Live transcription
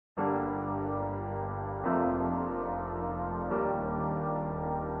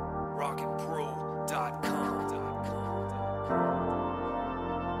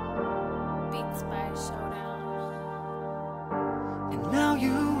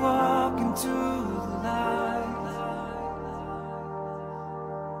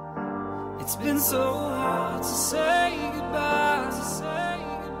It's been so hard to say goodbye,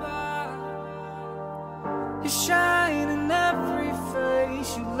 You shine in every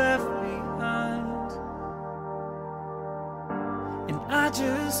face you left behind, and I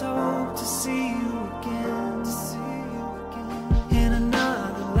just hope to see you again, in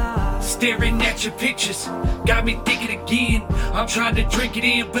another life. Staring at your pictures got me thinking again. I'm trying to drink it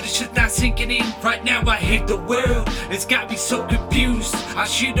in, but it's just not sinking in. Right now I hate the world, it's got me so confused. I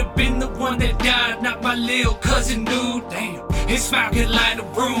should have been the one that died, not my little cousin dude. Damn, his smile can light a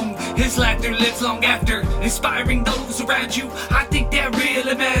room, his laughter lives long after, inspiring those around you. I think that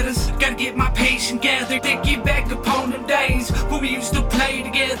really matters. Gotta get my patience gathered, thinking back upon the days when we used to play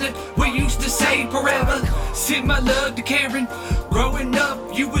together. We used to say forever, send my love to Karen. Growing up,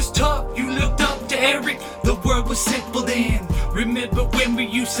 you was tough, you looked up to Eric. The world was simple then. Remember when we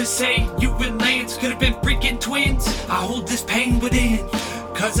used to say you and Lance could have been freaking twins? I hold this pain within,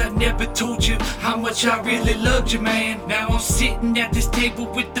 cause I never told you how much I really loved you, man. Now I'm sitting at this table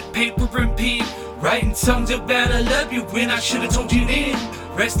with the paper and pen, writing songs about I love you when I should have told you then.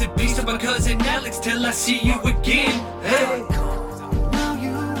 Rest in peace to my cousin Alex till I see you again. Hey. Now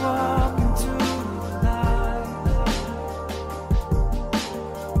you walk into the light.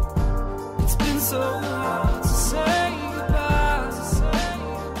 It's been so hard to say goodbye,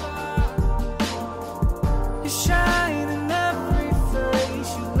 You shine in every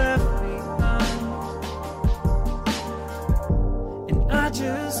face you left behind, and I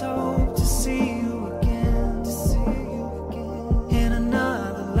just hope to see you again, in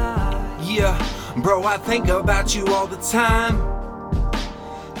another life. Yeah, bro, I think about you all the time.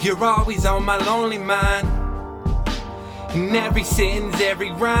 You're always on my lonely mind. In every sentence,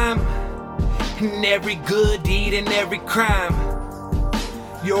 every rhyme, in every good deed and every crime.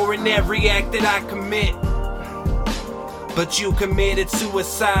 You're in every act that I commit, but you committed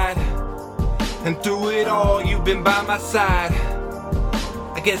suicide, and through it all you've been by my side.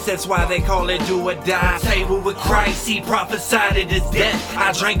 I guess that's why they call it do or die. Table with Christ, he prophesied it his death.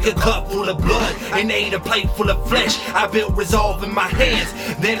 I drank a cup full of blood and ate a plate full of flesh. I built resolve in my hands,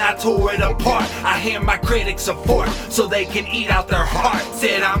 then I tore it apart. I hand my critics a fork so they can eat out their heart.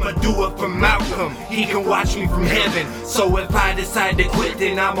 Said I'ma do it for Malcolm, he can watch me from heaven. So if I decide to quit,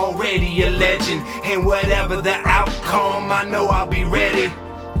 then I'm already a legend. And whatever the outcome, I know I'll be ready,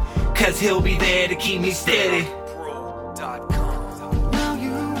 cause he'll be there to keep me steady. Now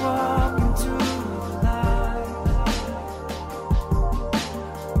you walk into the light.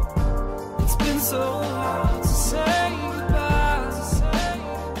 It's been so hard to say goodbye,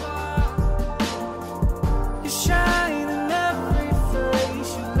 You shine in every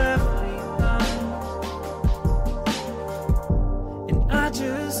face you left behind, and I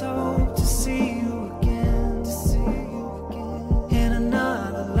just hope to see you again, in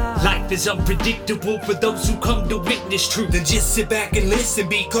another life. Life is unpredictable for those who come to witness truth. Then just sit back and listen,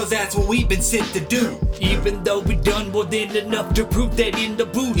 because that's what we've been sent to do. Even though we done more than enough to prove that in the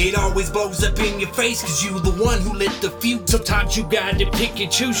booth, It always blows up in your face, cause you the one who lit the fuse. sometimes you gotta pick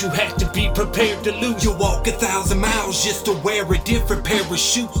and choose. You have to be prepared to lose. You walk 1,000 miles just to wear a different pair of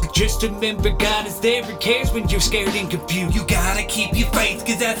shoes. Just remember God is there and cares when you're scared and confused. You gotta keep your faith,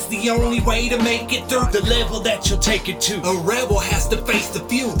 cause that's the only way to make it through. The level that you'll take it to. A rebel has to face the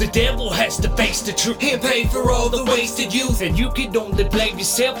few, The devil has to face the truth and pay for all the wasted youth. And you can only blame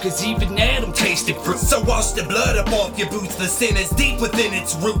yourself, cause even Adam tasted fruit. So wash the blood up off your boots, the sin is deep within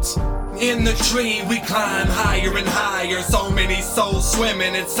its roots. In the tree we climb higher and higher, so many souls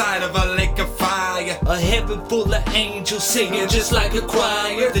swimming inside of a lake of fire. A heaven full of angels singing just like a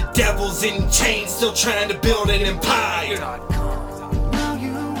choir. The devil's in chains, still trying to build an empire.